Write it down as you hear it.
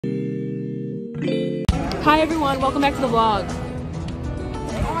Hi everyone, welcome back to the vlog.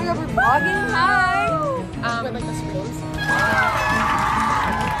 Oh my god, we're vlogging. Hi. With like the screens.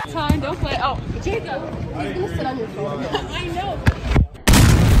 Time, don't play. Oh, Jacob, he's gonna sit on your phone. I know.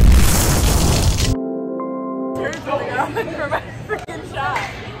 Turns coming out for my freaking shot.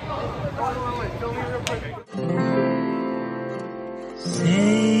 Wait, film me real quick.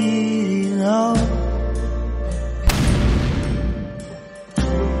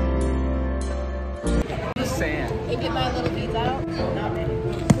 And get my little beads out. Not many.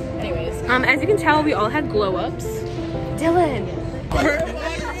 Anyways, as you can tell, we all had glow ups. Dylan.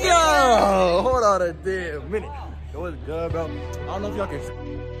 Yo, hold on a damn minute. It was good, bro. I don't know if y'all can.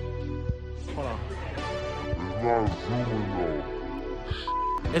 Hold on.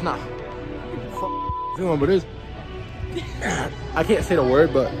 It's not. Zoom, but it's. I can't say the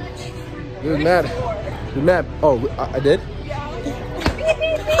word, but it was mad. It was mad. Oh, I did.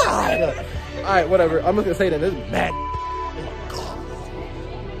 All right, whatever. I'm just gonna say that it's mad.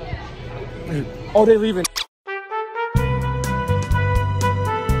 Oh, they leaving.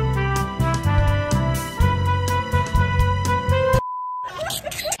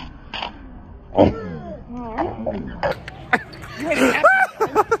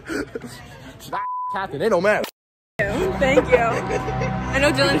 Captain, they don't matter. Thank you. I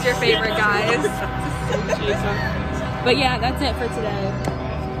know Dylan's your favorite, guys. But yeah, that's it for today.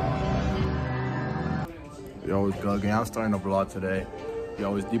 We always go again. I'm starting to vlog today. We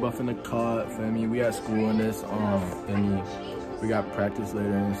always debuffing the cut, feel me? We at school in this, then we got practice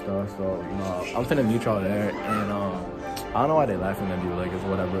later and stuff, so, you know, I'm finna meet y'all there, and, I don't know why they laughing at you, like, it's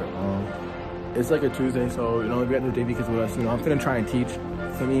whatever. It's like a Tuesday, so, you know, we got the day because with us, you know, I'm finna try and teach,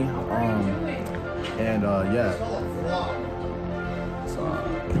 feel me? Yeah. So,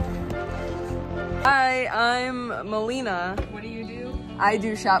 Hi, I'm Melina. What do you do? I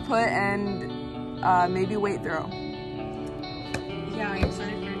do shot put and maybe weight throw. Yeah, I'm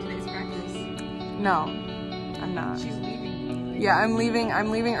excited for today's practice. No, I'm not. She's leaving. Yeah, I'm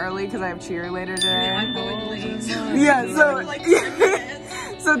leaving early because I have cheer later today. I'm going late. Yeah, so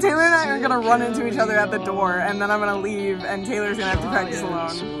so Taylor and I are gonna run into each other at the door, and then I'm gonna leave, and Taylor's gonna have to practice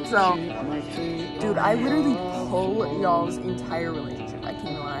alone. So, dude, I literally pull y'all's entire relationship. I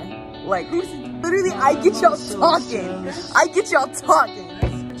can't lie. Like, literally, I get y'all talking.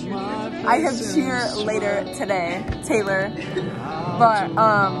 I have cheer later today, Taylor, but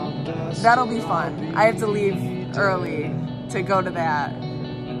that'll be fun. I have to leave early to go to that,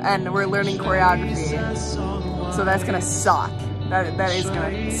 and we're learning choreography, so that's gonna suck. That is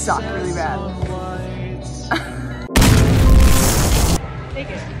gonna suck really bad. Take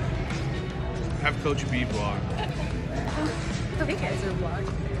it. Have Coach B vlog. Take it as your vlog.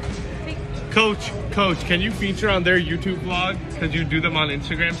 Coach, can you feature on their YouTube vlog? Because you do them on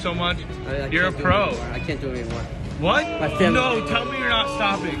Instagram so much. You're a pro. I can't do it anymore. What? My family. No, tell me you're not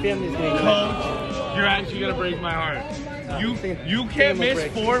stopping. Family's going Coach, you're actually gonna break my heart. You can't miss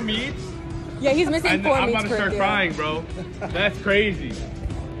 4 meets. Yeah, he's missing And 4 I'm meets about to start per crying, bro. That's crazy.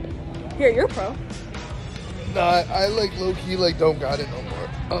 Here, you're pro. nah, I like low-key, like, don't got it no more.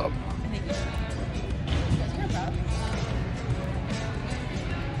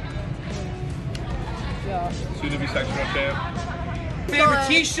 Soon to be sectional champ. Favorite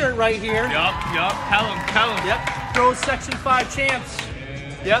t-shirt right here. Yup. Tell him. Yep. Throw Section 5 champs.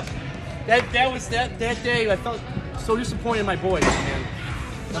 Yep. That was that day. I felt so disappointed in my boys, man.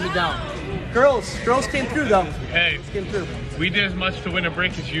 Let me down. Girls came through though. Hey, Came through. we did as much to win a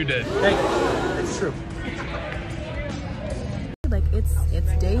break as you did. Thank you. That's true. Like it's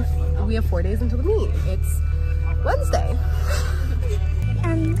day. We have 4 days until the meet. It's Wednesday.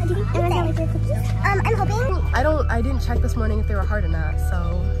 I'm hoping. I didn't check this morning if they were hard or not.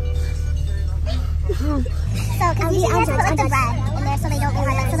 So. So, because you have to put like the bread in there so they don't get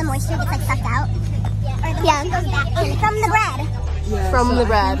hard, so the moisture gets like sucked out. Yeah, goes back in from the bread. Yeah, from the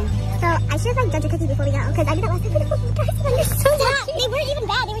bread. So I should have like judged a cookie before we got, because I did that last time. Guys, they're so bad. They weren't even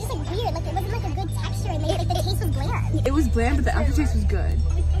bad. They were just like weird. Like it wasn't like a good texture, and like the taste was bland. It was bland, but the aftertaste was good.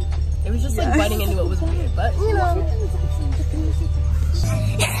 It was just like biting into it was weird, but you know.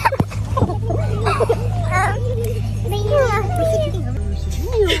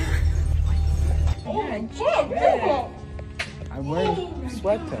 I'm wearing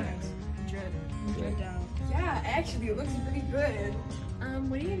sweatpants. Yeah, actually, it looks pretty good.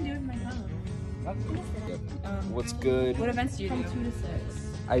 What are you gonna do with my phone? What's good? What events do you do? 2 to 6.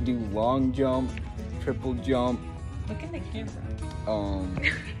 I do long jump, triple jump. Look at the camera.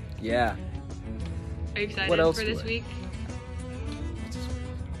 Yeah. Are you excited What else for this do I- week?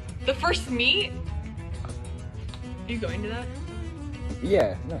 The first meet? Are you going to that?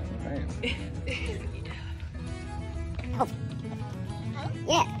 Yeah, no, I am. I hope.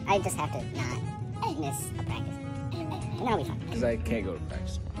 Yeah, I just have to not miss a practice. And that'll be fun. Because I can't go to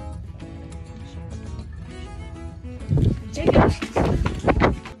practice tomorrow. Jacob.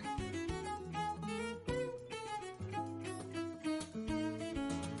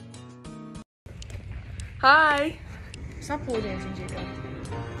 Hi. Stop pole dancing, Jacob.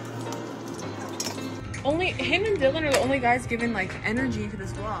 Only him and Dylan are the only guys giving like energy to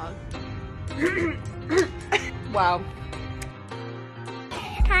this vlog. Wow.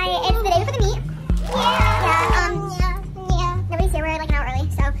 Hi, it's the day before the meet. Yeah. Nobody's here. We're like an hour early,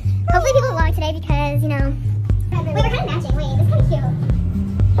 so hopefully people vlog today because, you know, wait, we're kind of matching. Wait, this is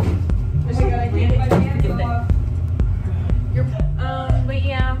kind of cute. But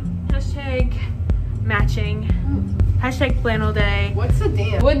yeah, hashtag matching. Hashtag flannel day. What's the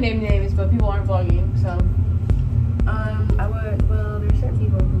dance? I would name names, but people aren't vlogging, so. Well, there's certain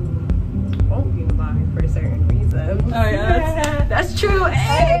people who won't be vlogging for certain reasons. Oh yeah, that's true.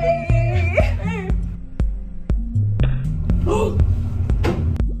 Hey.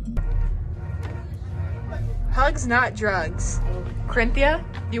 Hugs, not drugs. Corinthia,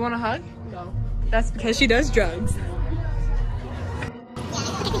 do you want a hug? No. That's because she does drugs.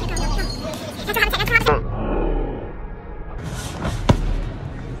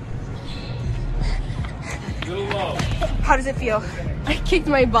 How does it feel? I kicked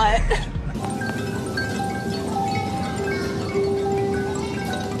my butt.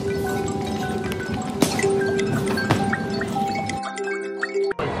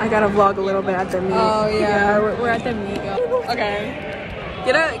 I gotta vlog a little bit at the meet. Oh yeah, we're at the meet. Okay.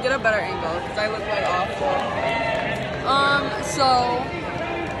 Get a better angle because I look like awful. So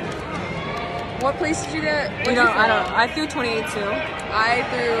what place did you get? I don't know. I threw 28 too. I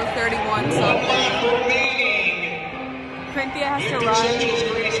threw 31 something. Cynthia has to run.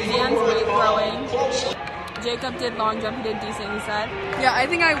 Dan's weight throwing. Jacob did long jump. He did decent, he said. Yeah, I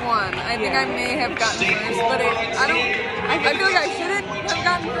think I won. I think I may have gotten first, but I feel like I shouldn't have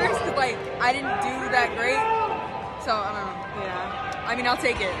gotten first because like I didn't do that great. So I don't know. Yeah. I mean, I'll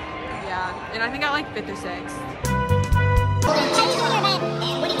take it. Yeah. And I think I like 5th or 6th.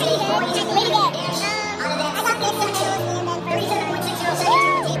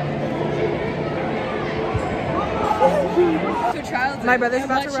 My brother's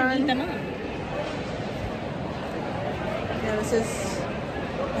about to run. Yeah, this is.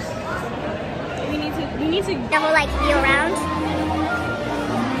 We need to. And we'll like be around.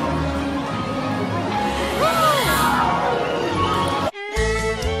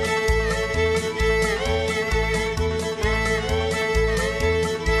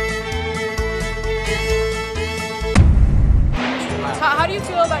 How do you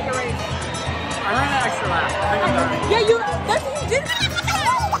feel about your race? I ran an extra lap. I think I'm done. Yeah, that's what you did.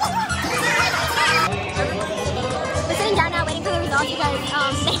 We're sitting down now waiting for the results because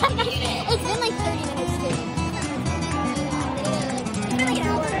it's been like 30 minutes too. It's been like an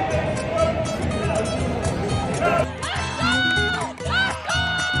hour.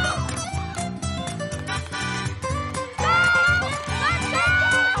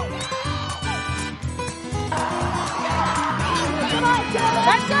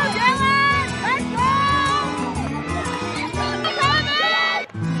 Let's go, Dylan! Let's go!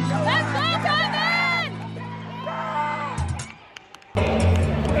 Let's go, Kevin!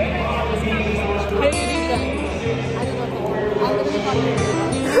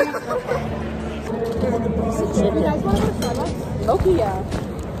 Lowkey, yeah.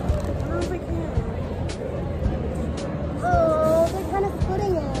 Oh, they're kind of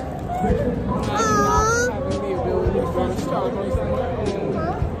splitting it.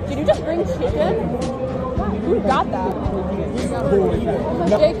 Did you just bring chicken? Who got that?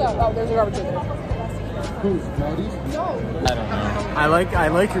 Jacob. Oh, there's a garbage chicken. I don't know. I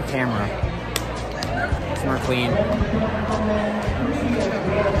like your camera. It's more clean.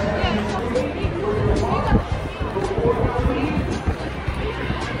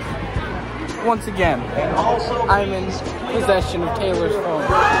 Once again, I'm in possession of Taylor's phone.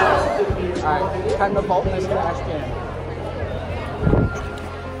 Alright, time to vault this trash can.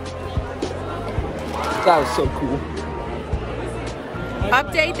 That was so cool.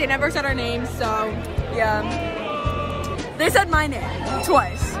 Update, they never said our names, so yeah. They said my name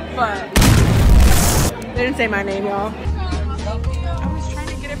twice, but they didn't say my name, y'all. I was trying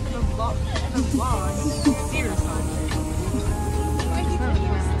to get it for the vlog.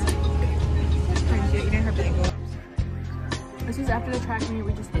 This is after the track meet,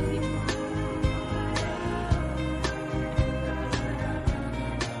 we just ate.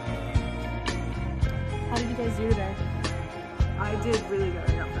 How did you guys do today? I did really good.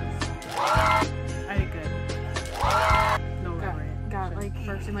 I got first. I did good.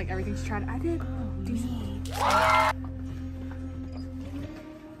 and like everything she tried. I did decent.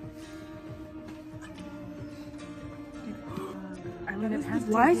 I mean, it has.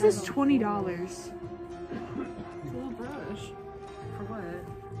 Why is this $20? It's a little brush. For what?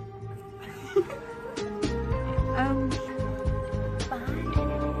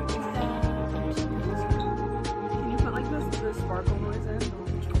 Can you put like the sparkle noise in?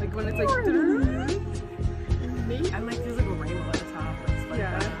 Like when it's like. I like there's like a rainbow at the top. Like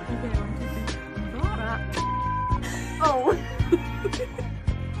yeah. Oh.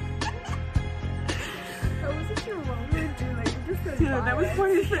 I wasn't sure what we were doing. Like, just that was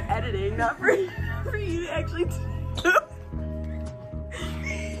pointed for editing, not for you to actually.